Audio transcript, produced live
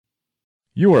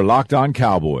You are Locked On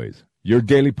Cowboys, your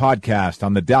daily podcast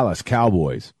on the Dallas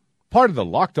Cowboys. Part of the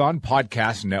Locked On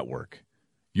Podcast Network,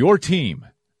 your team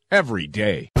every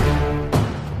day.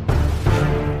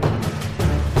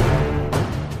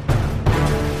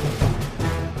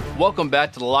 Welcome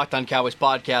back to the Locked On Cowboys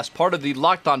podcast, part of the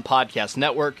Locked On Podcast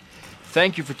Network.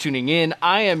 Thank you for tuning in.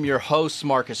 I am your host,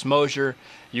 Marcus Mosher.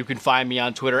 You can find me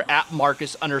on Twitter at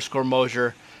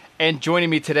Marcus_Mosher. And joining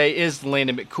me today is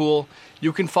Landon McCool.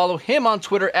 You can follow him on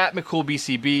Twitter at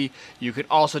McCoolBCB. You can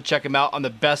also check him out on the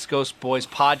Best Ghost Boys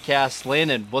podcast.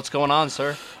 Landon, what's going on,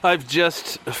 sir? I've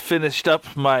just finished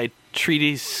up my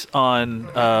treatise on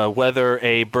whether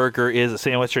a burger is a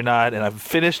sandwich or not, and I'm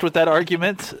finished with that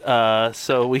argument.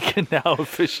 So we can now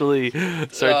officially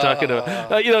start talking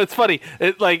about. It's funny.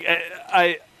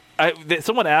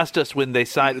 Someone asked us when they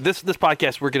signed this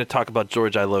podcast. We're going to talk about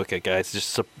George Iloka, guys.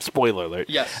 Just a spoiler alert.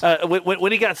 Yes.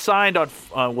 When he got signed on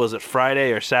was it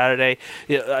Friday or Saturday?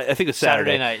 Yeah, I think it was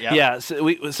Saturday night. Yeah. Yeah.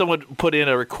 So someone put in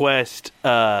a request,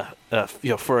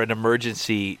 for an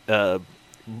emergency.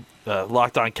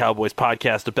 Locked On Cowboys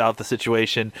podcast about the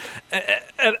situation,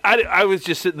 and I was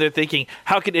just sitting there thinking,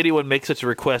 how can anyone make such a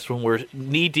request when we're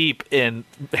knee deep in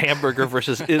hamburger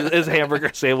versus is hamburger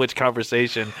sandwich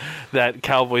conversation that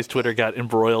Cowboys Twitter got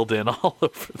embroiled in all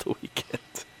over the weekend?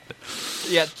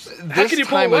 Yeah, this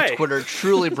time of Twitter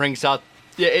truly brings out.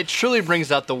 Yeah, it truly brings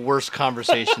out the worst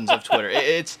conversations of Twitter.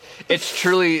 It's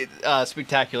truly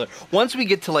spectacular. Once we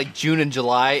get to like June and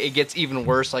July, it gets even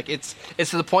worse. Like it's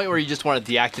to the point where you just want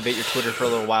to deactivate your Twitter for a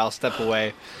little while, step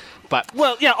away. But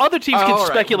other teams can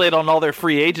speculate on all their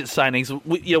free agent signings.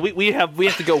 We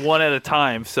have to go one at a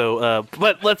time. So,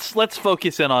 but let's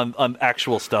focus in on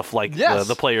actual stuff like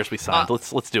the players we signed.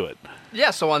 Let's do it.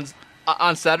 Yeah. So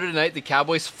on Saturday night, the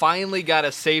Cowboys finally got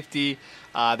a safety.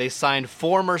 They signed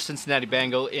former Cincinnati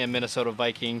Bengal and Minnesota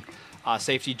Viking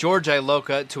safety George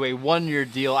Iloka to a one-year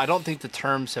deal. I don't think the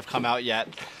terms have come out yet,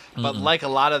 but like a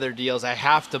lot of their deals, I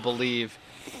have to believe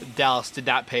Dallas did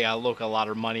not pay Iloka a lot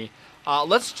of money.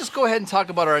 Let's just go ahead and talk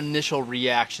about our initial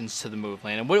reactions to the move,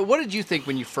 Landon. What did you think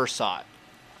when you first saw it?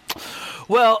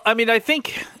 Well, I mean, I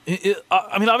think,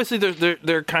 obviously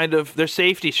they're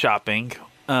safety shopping,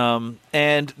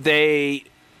 and they,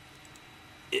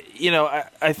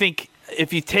 I think.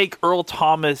 If you take Earl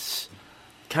Thomas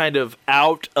kind of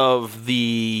out of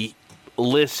the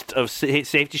list of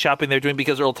safety shopping they're doing,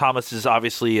 because Earl Thomas is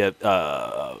obviously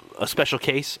a special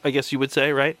case, I guess you would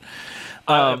say, right?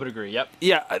 I would agree, yep.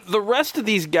 Yeah, the rest of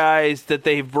these guys that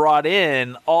they've brought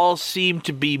in all seem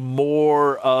to be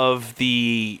more of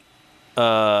the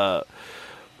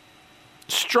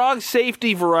strong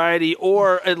safety variety,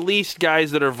 or at least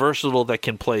guys that are versatile that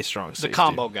can play strong safety. The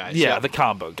combo guys. Yeah, the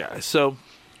combo guys. So...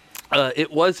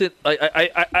 it wasn't.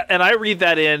 I read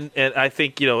that in, and I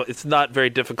think it's not very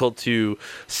difficult to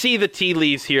see the tea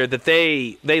leaves here that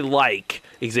they like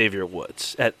Xavier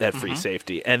Woods at free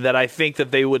safety, and that I think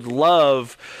that they would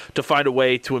love to find a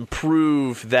way to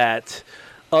improve that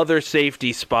other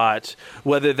safety spot,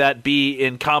 whether that be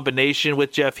in combination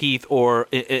with Jeff Heath or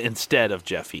instead of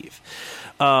Jeff Heath.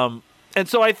 And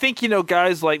so I think,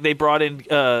 guys like they brought in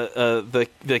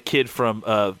the kid from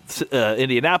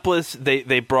Indianapolis.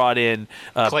 They brought in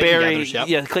Barry. Gathers,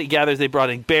 yep. Clayton Gathers. They brought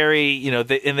in Barry.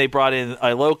 And they brought in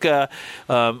Iloka.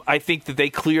 I think that they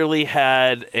clearly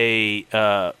had they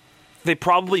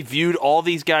probably viewed all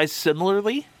these guys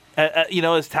similarly,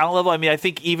 as talent level. I mean, I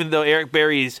think even though Eric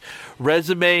Berry's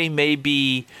resume may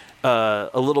be a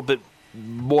little bit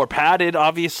more padded,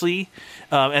 obviously,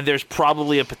 and there's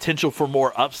probably a potential for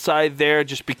more upside there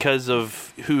just because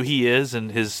of who he is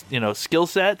and his skill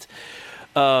set.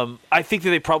 I think that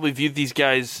they probably viewed these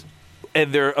guys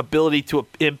and their ability to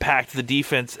impact the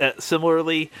defense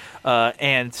similarly,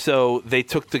 and so they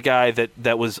took the guy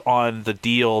that was on the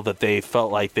deal that they felt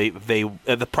like they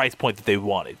at the price point that they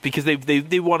wanted, because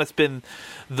they want to spend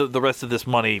the rest of this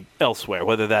money elsewhere,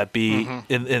 whether that be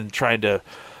in trying to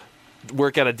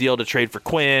work out a deal to trade for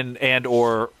Quinn and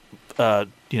or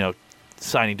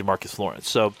signing DeMarcus Lawrence.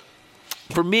 So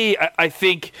for me, I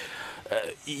think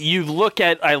you look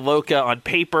at Iloka on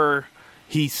paper.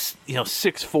 He's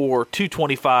 6'4",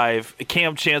 225.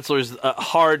 Cam Chancellor's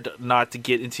hard not to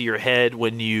get into your head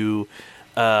when you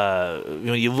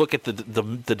look at the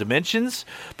dimensions.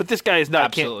 But this guy is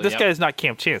not guy is not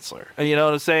Cam Chancellor. You know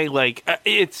what I'm saying? Like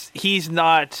he's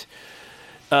not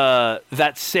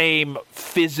that same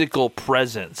physical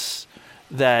presence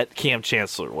that Cam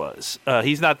Chancellor was.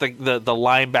 He's not the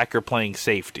linebacker playing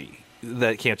safety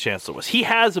that Cam Chancellor was. He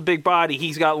has a big body,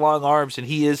 he's got long arms, and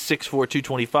he is 6'4",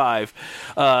 225.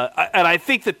 And I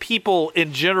think that people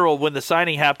in general, when the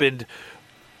signing happened,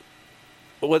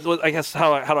 I guess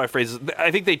how do I phrase it?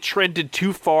 I think they trended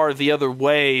too far the other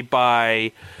way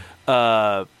by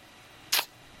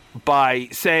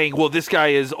saying, well, this guy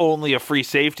is only a free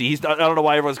safety. He's not, I don't know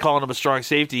why everyone's calling him a strong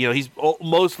safety. You know, he's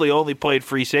mostly only played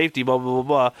free safety, blah, blah, blah,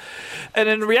 blah. And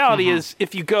then the reality is,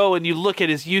 if you go and you look at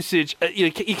his usage,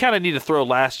 you kind of need to throw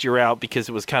last year out because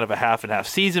it was kind of a half and half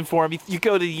season for him. You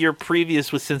go to the year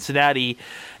previous with Cincinnati,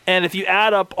 and if you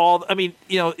add up all, I mean,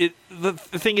 you know, the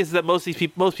thing is that most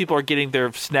people are getting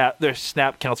their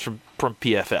snap counts from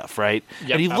PFF, right? Yep,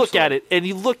 and you look at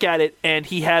it, and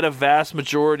he had a vast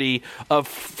majority of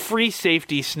free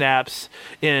safety snaps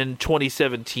in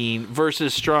 2017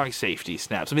 versus strong safety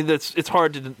snaps. I mean, it's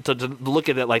hard to look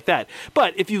at it like that.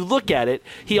 But if you look at it,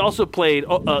 he also played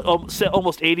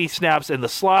almost 80 snaps in the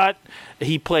slot.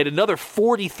 He played another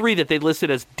 43 that they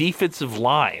listed as defensive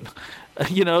line.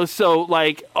 You know, so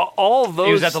like all of those.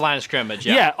 He was at the line of scrimmage.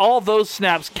 Yeah, all those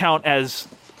snaps count as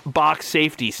box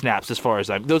safety snaps as far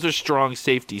as those are strong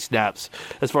safety snaps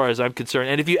as far as I'm concerned.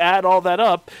 And if you add all that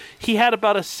up, he had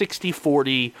about a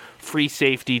 60-40 free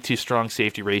safety to strong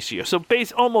safety ratio. So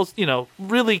almost, you know,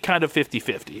 really kind of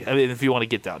 50-50. I mean, if you want to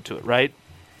get down to it, right?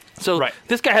 So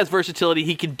This guy has versatility.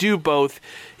 He can do both.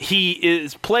 He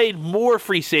is played more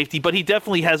free safety, but he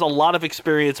definitely has a lot of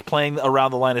experience playing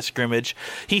around the line of scrimmage.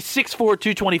 He's 6'4",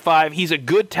 225. He's a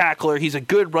good tackler. He's a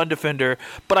good run defender,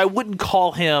 but I wouldn't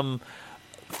call him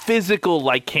physical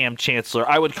like Cam Chancellor.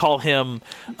 I would call him.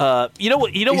 He's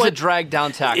a drag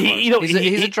down tackler.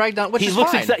 He's a drag down. Which he is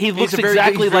looks fine. He looks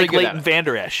exactly like Leighton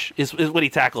Vander Esch is when he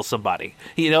tackles somebody.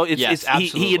 You know, he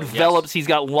envelops. Yes. He's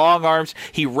got long arms.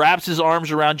 He wraps his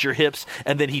arms around your hips,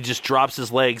 and then he just drops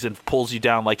his legs and pulls you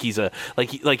down like he's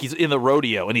he's in the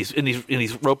rodeo and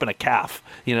he's roping a calf.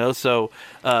 You know, so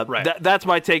that's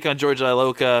my take on George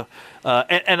Iloka.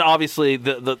 And obviously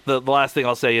the last thing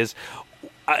I'll say is,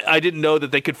 I didn't know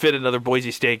that they could fit another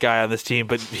Boise State guy on this team,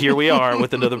 but here we are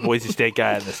with another Boise State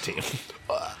guy on this team.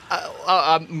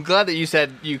 I'm glad that you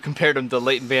said you compared him to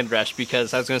Leighton Vander Esch,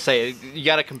 because I was going to say you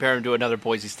got to compare him to another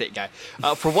Boise State guy.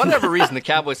 For whatever reason, the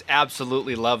Cowboys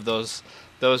absolutely love those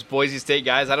Boise State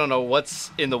guys. I don't know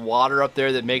what's in the water up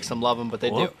there that makes them love them, but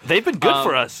they do. They've been good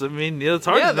for us. I mean, it's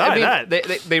hard to deny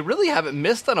that. They really haven't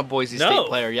missed on a Boise State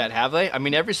player yet, have they? I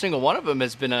mean, every single one of them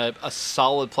has been a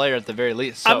solid player at the very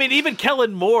least. So. I mean, even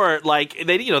Kellen Moore, like he's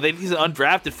an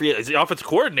undrafted free. He's the offensive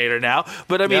coordinator now,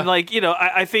 but I mean,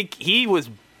 I think he was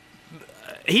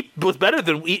better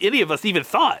than any of us even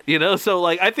thought. You know, so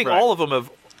like I think all of them have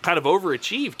kind of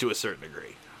overachieved to a certain degree.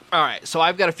 All right, so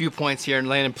I've got a few points here, and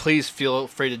Landon, please feel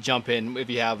free to jump in if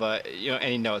you have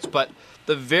any notes. But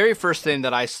the very first thing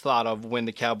that I thought of when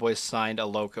the Cowboys signed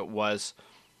Iloka was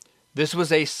this was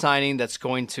a signing that's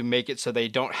going to make it so they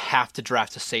don't have to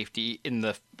draft a safety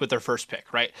with their first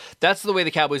pick, right? That's the way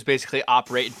the Cowboys basically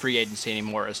operate in free agency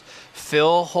anymore, is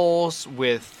fill holes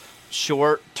with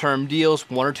short-term deals,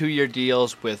 1 or 2 year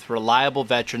deals with reliable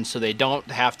veterans so they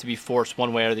don't have to be forced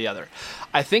one way or the other.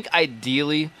 I think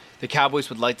ideally the Cowboys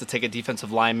would like to take a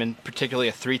defensive lineman, particularly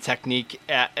a 3 technique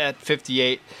at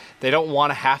 58. They don't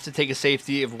want to have to take a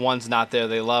safety if one's not there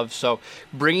they love. So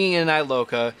bringing in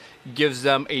Iloka gives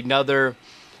them another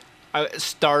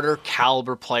starter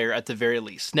caliber player at the very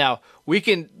least. Now, we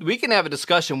can have a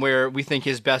discussion where we think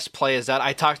his best play is that.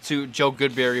 I talked to Joe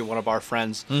Goodberry, one of our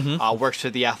friends, works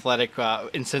for The Athletic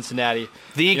in Cincinnati.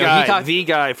 The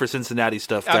guy for Cincinnati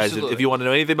stuff, guys. Absolutely. If you want to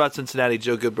know anything about Cincinnati,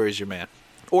 Joe Goodberry's your man.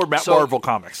 Or Marvel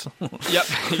Comics. Yep,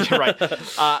 you're right.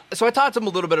 So I talked to him a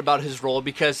little bit about his role,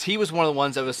 because he was one of the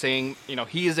ones that was saying,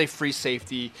 he is a free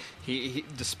safety. He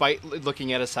despite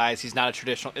looking at his size, he's not a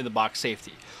traditional in-the-box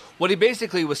safety. What he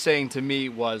basically was saying to me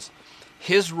was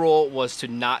his role was to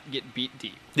not get beat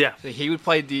deep. Yeah. So he would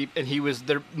play deep, and he was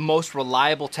their most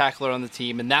reliable tackler on the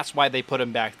team, and that's why they put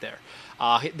him back there.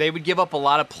 They would give up a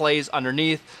lot of plays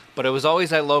underneath, but it was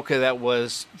always Iloka that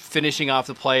was finishing off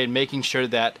the play and making sure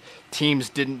that teams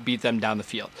didn't beat them down the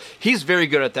field. He's very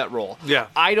good at that role. Yeah.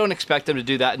 I don't expect them to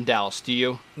do that in Dallas. Do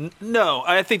you? No,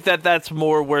 I think that's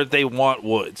more where they want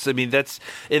Woods. I mean, that's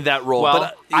in that role. Well,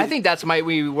 but I think that's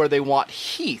where they want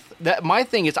Heath. My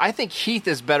thing is, I think Heath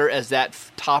is better as that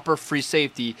topper free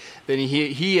safety than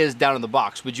he is down in the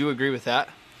box. Would you agree with that?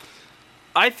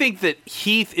 I think that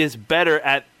Heath is better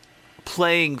at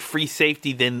playing free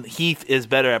safety than Heath is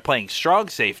better at playing strong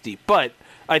safety. But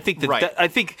I think I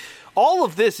think all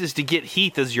of this is to get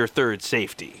Heath as your third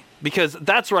safety, because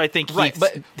that's where I think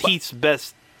Heath's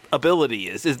best ability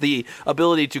is the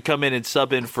ability to come in and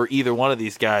sub in for either one of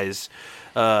these guys.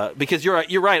 Because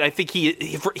you're right. I think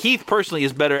Heath personally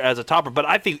is better as a topper, but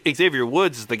I think Xavier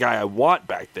Woods is the guy I want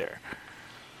back there.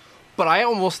 But I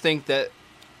almost think that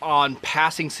on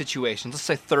passing situations, let's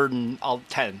say 3rd and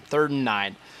 10, 3rd and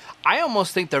 9, I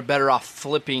almost think they're better off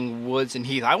flipping Woods and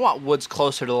Heath. I want Woods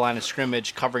closer to the line of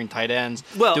scrimmage, covering tight ends,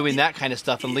 doing that kind of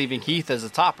stuff, and leaving Heath as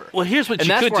a topper. Well, here's what and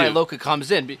you could do. And that's where Iloka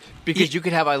comes in, because you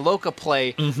could have Iloka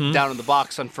play down in the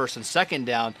box on 1st and 2nd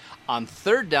down. On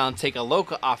 3rd down, take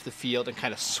Iloka off the field and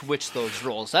kind of switch those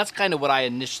roles. That's kind of what I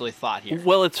initially thought here.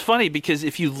 Well, it's funny because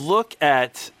if you look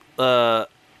at,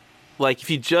 if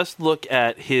you just look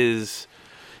at his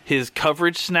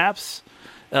coverage snaps,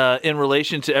 in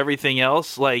relation to everything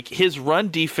else, like his run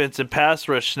defense and pass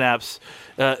rush snaps,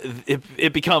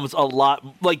 it becomes a lot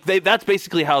like that's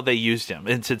basically how they used him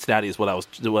in Cincinnati is what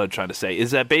I'm trying to say,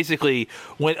 is that basically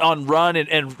when on run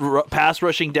and pass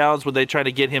rushing downs, when they try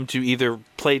to get him to either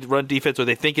play run defense or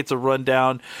they think it's a run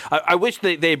down. I wish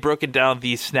they had broken down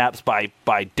these snaps by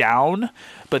down,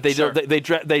 but they don't.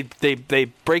 They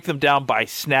break them down by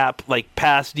snap, like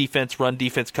pass defense, run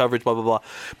defense, coverage, blah blah blah.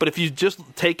 But if you just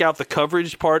take out the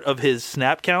coverage part of his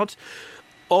snap count,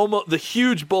 almost the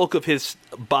huge bulk of his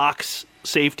box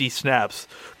safety snaps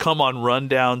come on run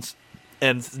downs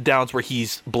and downs where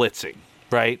he's blitzing.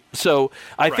 Right. So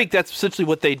I think that's essentially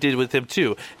what they did with him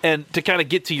too. And to kind of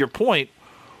get to your point,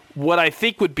 what I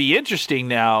think would be interesting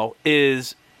now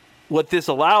is what this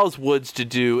allows Woods to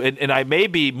do, and I may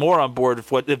be more on board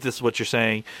if this is what you're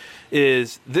saying,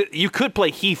 is that you could play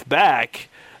Heath back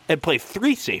and play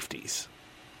 3 safeties.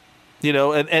 You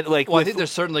know, and like... Well, I think there's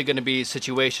certainly going to be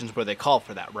situations where they call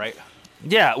for that, right?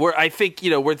 Yeah, where I think,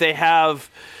 where they have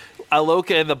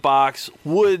Iloka in the box,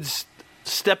 Woods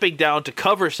stepping down to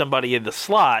cover somebody in the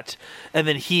slot, and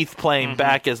then Heath playing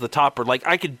back as the topper. Like,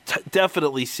 I could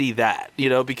definitely see that,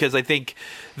 because I think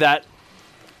that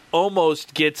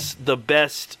almost gets the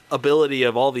best ability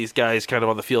of all these guys kind of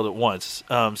on the field at once.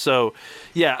 So,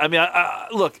 yeah, I mean,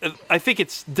 look, I think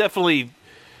it's definitely...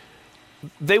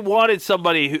 They wanted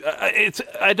somebody who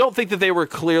I don't think that they were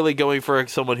clearly going for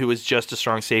someone who was just a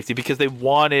strong safety, because they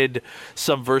wanted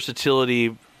some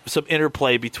versatility, some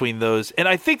interplay between those. And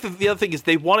I think that the other thing is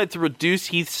they wanted to reduce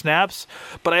Heath's snaps,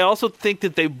 but I also think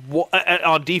that they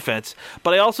on defense,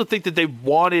 but I also think that they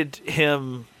wanted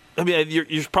him. I mean,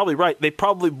 you're probably right. They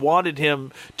probably wanted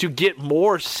him to get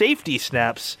more safety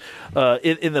snaps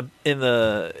in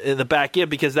the back end,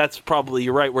 because that's probably,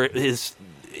 you're right, where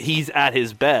he's at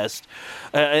his best,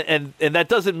 and that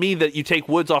doesn't mean that you take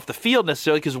Woods off the field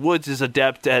necessarily, because Woods is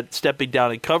adept at stepping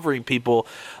down and covering people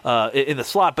in the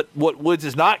slot. But what Woods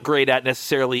is not great at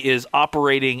necessarily is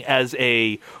operating as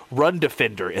a run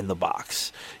defender in the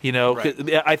box.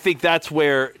 Right. I think that's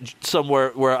where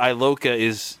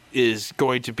Iloka is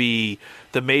going to be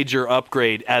the major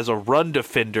upgrade as a run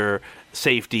defender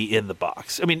safety in the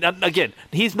box. I mean, again,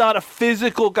 he's not a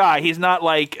physical guy. He's not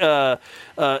like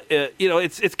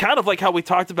it's kind of like how we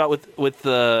talked about with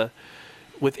Abram,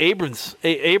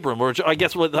 or I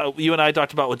guess what you and I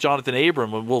talked about with Jonathan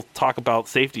Abram, and we'll talk about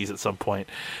safeties at some point.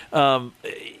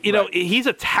 He's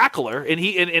a tackler, and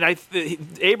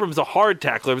Abram's a hard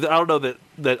tackler. I don't know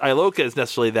that Iloka is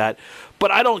necessarily that,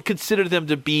 but I don't consider them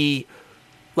to be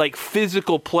like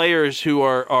physical players who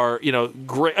are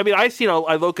great. I mean, I've seen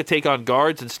Iloka take on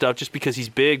guards and stuff just because he's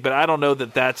big, but I don't know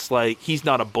that that's like, he's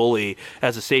not a bully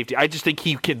as a safety. I just think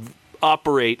he can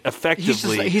operate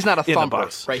effectively. He's not a thumper,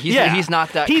 right? He's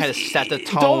not that kind of set the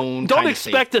tone. Don't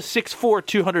expect a 6'4",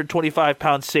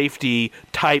 225-pound safety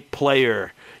type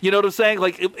player. You know what I'm saying?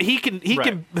 Like he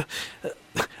can.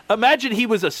 Imagine he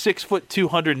was a 6 foot,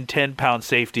 210-pound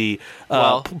safety,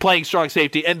 playing strong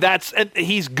safety, and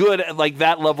he's good at like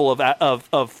that level of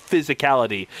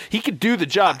physicality. He could do the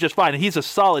job just fine. He's a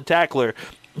solid tackler,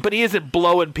 but he isn't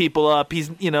blowing people up.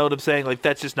 He's, you know what I'm saying? Like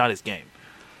that's just not his game.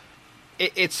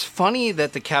 It's funny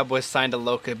that the Cowboys signed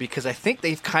Iloka, because I think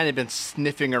they've kind of been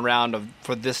sniffing around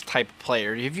for this type of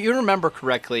player. If you remember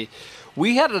correctly,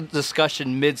 we had a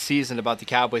discussion mid-season about the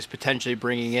Cowboys potentially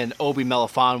bringing in Obi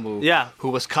Melifonwu, who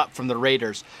was cut from the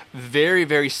Raiders. Very,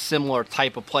 very similar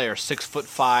type of player,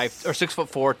 6'5" or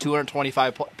 6'4",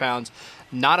 225 pounds.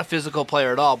 Not a physical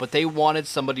player at all, but they wanted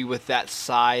somebody with that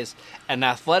size and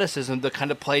athleticism to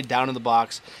kind of play down in the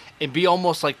box and be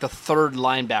almost like the third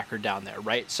linebacker down there,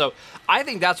 right? So I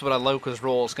think that's what Iloka's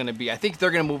role is going to be. I think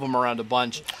they're going to move him around a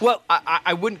bunch. Well,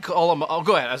 I wouldn't call him. Oh,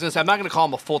 go ahead. I was going to say I'm not going to call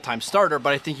him a full-time starter,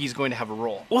 but I think he's going to have a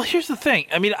role. Well, here's the thing.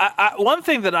 I mean, one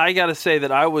thing that I got to say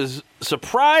that I was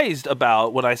surprised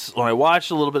about when I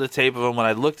watched a little bit of tape of him, when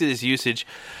I looked at his usage,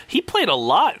 he played a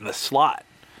lot in the slot.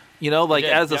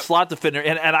 As a slot defender,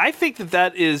 and I think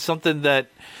that is something that,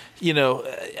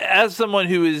 as someone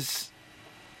who is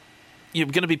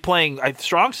going to be playing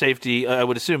strong safety, I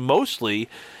would assume mostly,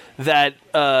 that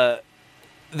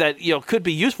that could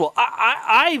be useful.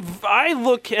 I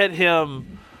look at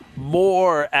him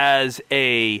more as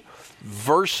a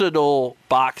versatile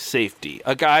box safety,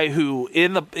 a guy who you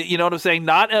know what I'm saying,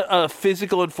 not a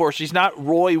physical enforcer. He's not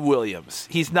Roy Williams.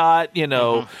 He's not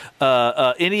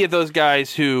any of those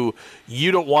guys who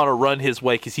you don't want to run his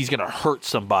way because he's going to hurt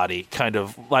somebody. Kind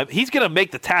of like he's going to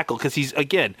make the tackle because he's,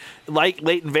 again, like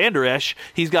Leighton Vander Esch.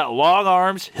 He's got long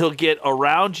arms. He'll get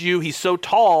around you. He's so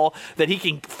tall that he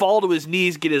can fall to his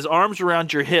knees, get his arms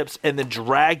around your hips, and then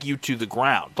drag you to the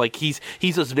ground. Like he's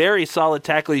a very solid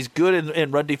tackler. He's good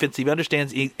in run defense. He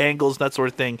understands angles, that sort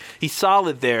of thing. He's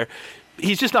solid there.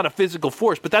 He's just not a physical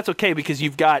force, but that's okay because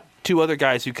you've got two other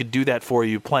guys who could do that for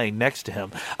you playing next to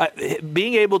him.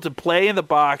 Being able to play in the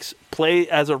box, play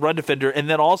as a run defender, and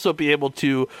then also be able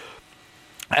to,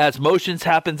 as motions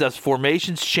happens, as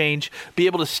formations change, be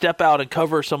able to step out and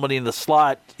cover somebody in the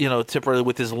slot, temporarily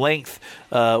with his length,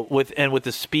 with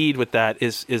his speed, with that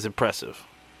is impressive.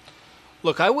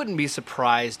 Look, I wouldn't be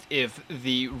surprised if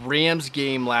the Rams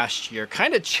game last year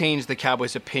kind of changed the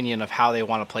Cowboys' opinion of how they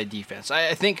want to play defense.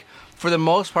 I think for the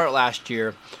most part last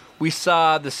year, we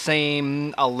saw the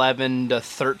same 11 to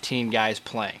 13 guys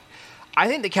playing. I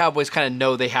think the Cowboys kind of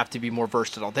know they have to be more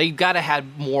versatile. They've got to have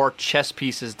more chess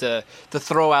pieces to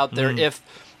throw out there if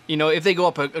they go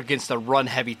up against a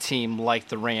run-heavy team like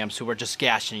the Rams, who are just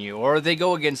gashing you, or they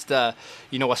go against a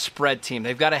spread team,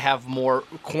 they've got to have more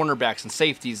cornerbacks and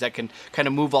safeties that can kind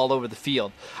of move all over the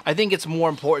field. I think it's more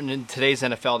important in today's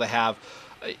NFL to have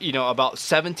about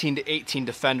 17 to 18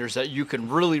 defenders that you can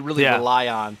really rely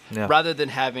on, rather than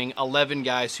having 11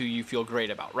 guys who you feel great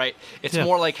about, right? It's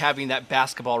more like having that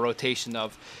basketball rotation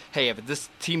of, hey, if this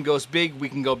team goes big, we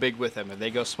can go big with them. If they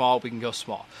go small, we can go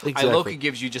small. Exactly. Iloka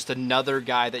gives you just another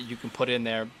guy that you can put in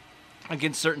there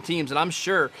against certain teams. And I'm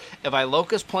sure if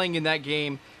Iloka's playing in that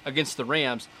game against the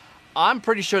Rams, I'm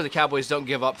pretty sure the Cowboys don't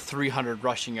give up 300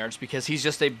 rushing yards because he's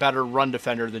just a better run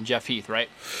defender than Jeff Heath, right?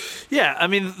 Yeah, I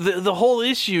mean, the whole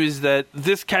issue is that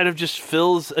this kind of just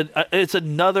fills it's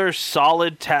another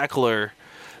solid tackler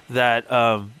that's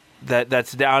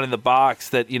down in the box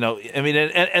that,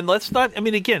 and let's not,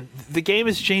 again, the game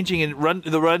is changing, and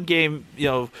the run game,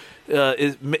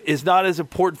 is not as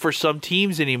important for some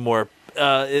teams anymore.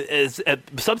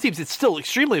 Some teams, it's still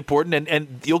extremely important,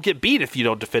 and you'll get beat if you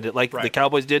don't defend it, like the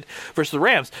Cowboys did versus the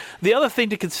Rams. The other thing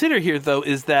to consider here, though,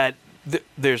 is that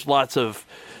there's lots of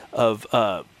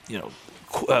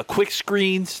quick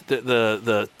screens,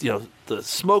 the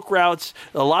smoke routes,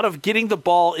 a lot of getting the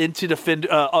ball into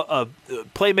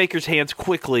playmakers' hands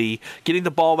quickly, getting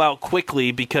the ball out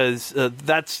quickly, because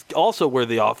that's also where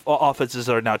the offenses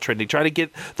are now trending. Trying to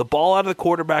get the ball out of the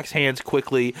quarterback's hands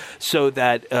quickly so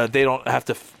that they don't have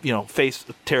to face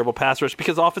terrible pass rush,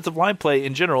 because offensive line play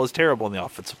in general is terrible in the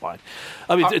offensive line.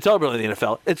 It's terrible in the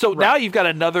NFL. And so now you've got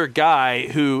another guy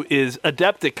who is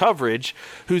adept at coverage,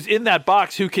 who's in that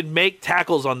box, who can make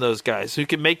tackles on those guys, who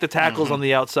can make the tackles on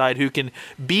the outside, who can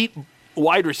beat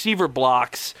wide receiver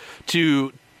blocks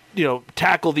to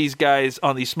tackle these guys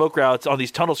on these smoke routes, on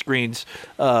these tunnel screens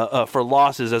for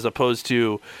losses, as opposed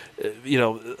to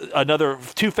another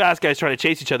two fast guys trying to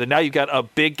chase each other. Now you've got a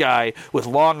big guy with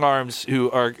long arms who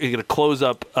are going to close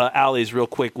up alleys real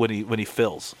quick when he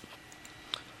fills.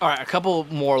 All right, a couple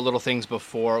more little things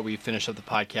before we finish up the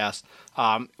podcast.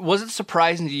 Was it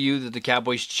surprising to you that the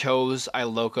Cowboys chose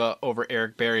Iloka over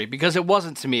Eric Berry? Because it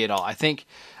wasn't to me at all.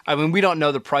 We don't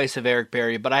know the price of Eric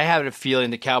Berry, but I have a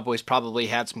feeling the Cowboys probably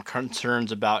had some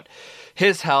concerns about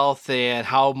his health and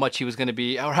how much he was going to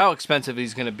be, or how expensive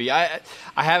he's going to be. I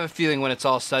have a feeling when it's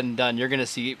all said and done, you're going to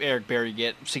see Eric Berry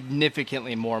get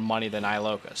significantly more money than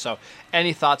Iloka. So,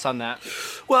 any thoughts on that?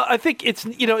 Well, I think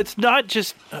it's not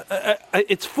just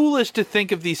it's foolish to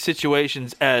think of these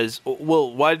situations as,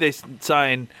 well, why did they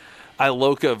sign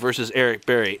Iloka versus Eric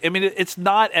Berry? It's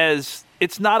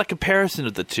not a comparison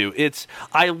of the two. It's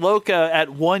Iloka at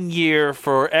 1 year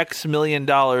for X $1 million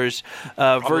versus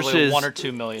 $1 or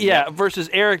 $2 million. Yeah, versus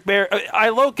Eric Berry.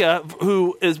 Iloka,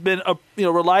 who has been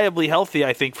reliably healthy,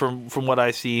 I think, from what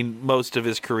I've seen most of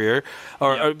his career,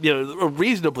 or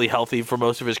reasonably healthy for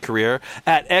most of his career,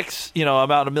 at X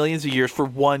amount of millions of years for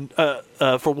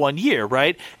 1 year,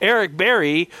 right? Eric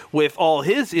Berry, with all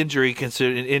his injury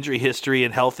history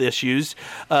and health issues,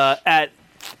 at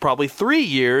probably 3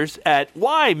 years at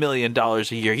Y $1 million a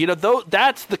year.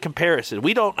 That's the comparison.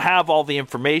 We don't have all the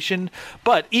information,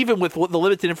 but even with the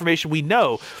limited information we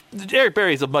know, Eric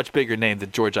Berry is a much bigger name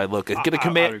than George Iloka.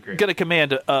 Going to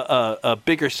command a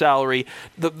bigger salary.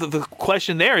 The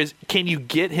question there is, can you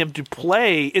get him to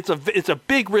play? It's a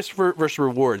big risk versus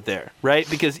reward there, right?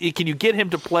 Because can you get him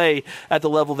to play at the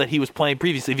level that he was playing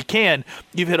previously? If you can,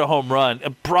 you've hit a home run,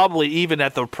 and probably even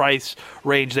at the price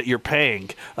range that you're paying,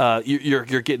 you're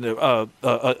getting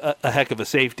a heck of a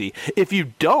safety. If you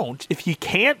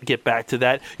can't get back to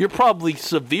that, you're probably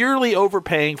severely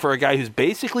overpaying for a guy who's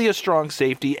basically a strong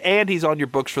safety, and he's on your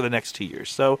books for the next 2 years.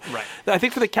 So right. I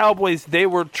think for the Cowboys, they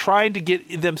were trying to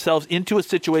get themselves into a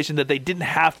situation that they didn't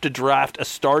have to draft a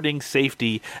starting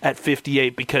safety at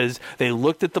 58 because they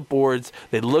looked at the boards,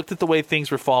 they looked at the way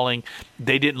things were falling.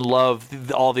 They didn't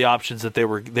love all the options that they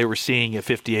were seeing at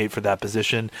 58 for that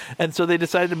position, and so they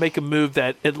decided to make a move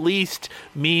that at least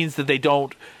means that they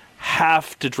don't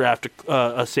have to draft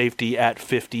a safety at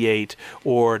 58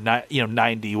 or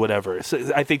 90, whatever.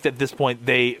 So I think that at this point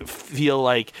they feel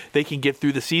like they can get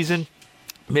through the season.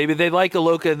 Maybe they like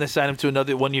Iloka and they sign him to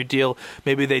another 1-year deal.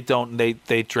 Maybe they don't.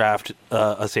 They draft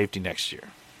a safety next year.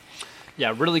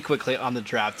 Yeah, really quickly on the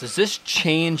draft, does this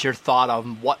change your thought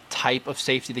on what type of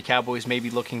safety the Cowboys may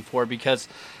be looking for? Because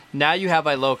now you have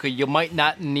Iloka, you might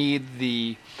not need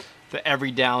the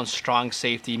every down strong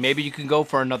safety. Maybe you can go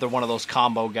for another one of those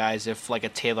combo guys if like a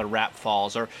Taylor Rapp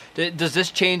falls. Or does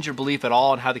this change your belief at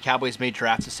all on how the Cowboys may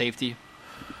draft a safety?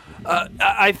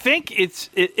 I think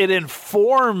it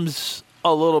informs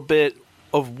a little bit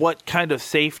of what kind of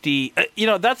safety.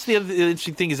 That's the other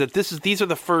interesting thing is that these are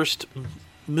the first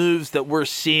moves that we're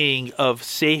seeing of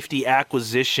safety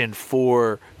acquisition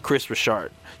for Chris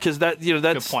Richard. Because that's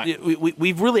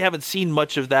we really haven't seen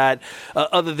much of that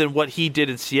other than what he did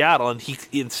in Seattle. And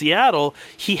in Seattle,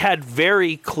 he had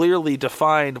very clearly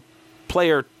defined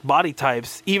player body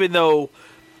types, even though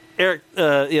Eric,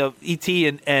 ET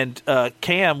and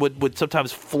Cam would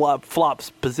sometimes flop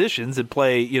positions and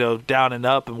play, down and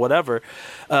up and whatever.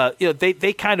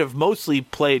 They kind of mostly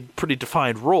played pretty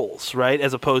defined roles, right?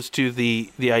 As opposed to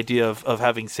the idea of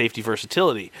having safety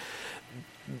versatility.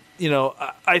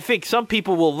 I think some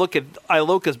people will look at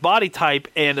Iloka's body type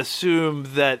and assume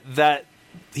that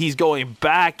he's going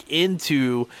back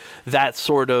into that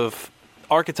sort of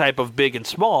archetype of big and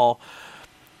small.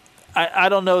 I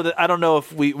don't know that. I don't know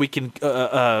if we can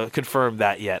confirm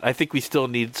that yet. I think we still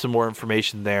need some more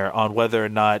information there on whether or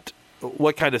not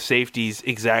what kind of safeties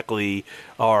exactly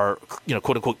are,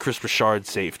 quote unquote, Chris Richard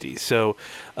safeties. So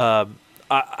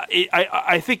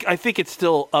I think it's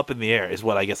still up in the air, is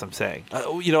what I guess I'm saying.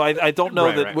 I don't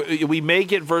know that we may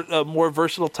get a more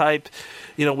versatile type.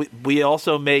 We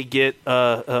also may get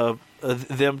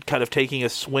them kind of taking a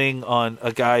swing on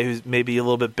a guy who's maybe a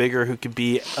little bit bigger, who can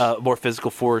be more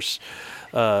physical force,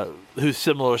 who's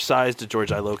similar size to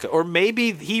George Iloka. Or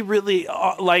maybe he really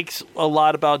likes a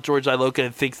lot about George Iloka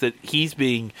and thinks that he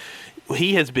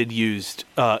has been used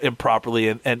improperly,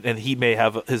 and he may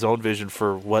have his own vision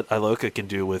for what Iloka can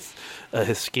do with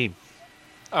his scheme.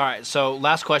 All right, so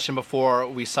last question before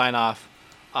we sign off.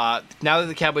 Now that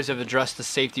the Cowboys have addressed the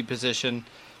safety position,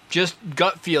 just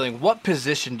gut feeling, what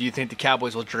position do you think the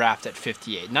Cowboys will draft at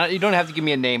 58? You don't have to give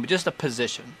me a name, but just a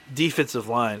position. Defensive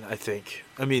line, I think.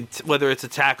 I mean, whether it's a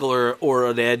tackler or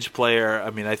an edge player,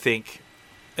 I think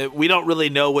we don't really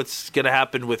know what's going to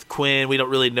happen with Quinn. We don't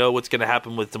really know what's going to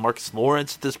happen with DeMarcus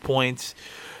Lawrence at this point.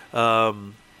 Or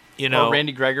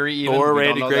Randy Gregory even. Or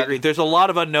Randy Gregory. There's a lot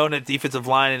of unknown at defensive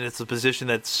line, and it's a position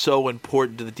that's so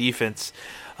important to the defense.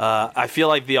 I feel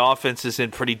like the offense is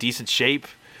in pretty decent shape.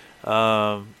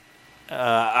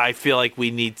 I feel like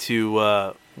we need to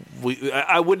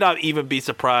I would not even be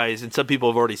surprised, and some people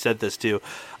have already said this too,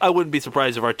 I wouldn't be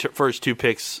surprised if our first two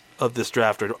picks of this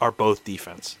draft are both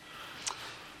defense.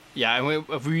 Yeah, and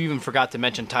we even forgot to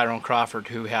mention Tyrone Crawford,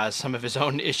 who has some of his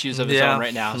own issues of his own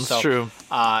right now. That's true.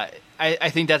 I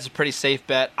think that's a pretty safe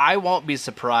bet. I won't be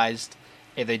surprised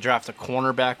if they draft a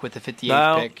cornerback with the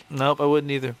 58th pick. Nope, I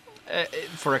wouldn't either.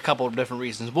 For a couple of different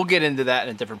reasons. We'll get into that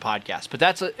in a different podcast. But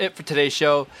that's it for today's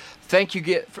show. Thank you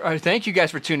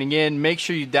guys for tuning in. Make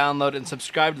sure you download and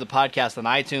subscribe to the podcast on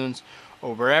iTunes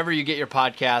or wherever you get your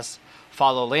podcasts.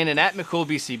 Follow Landon at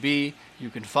McCoolBCB. You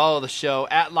can follow the show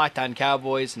at Locked On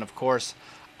Cowboys. And, of course,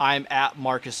 I'm at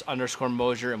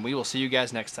Marcus_Mosher. And we will see you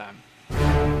guys next time.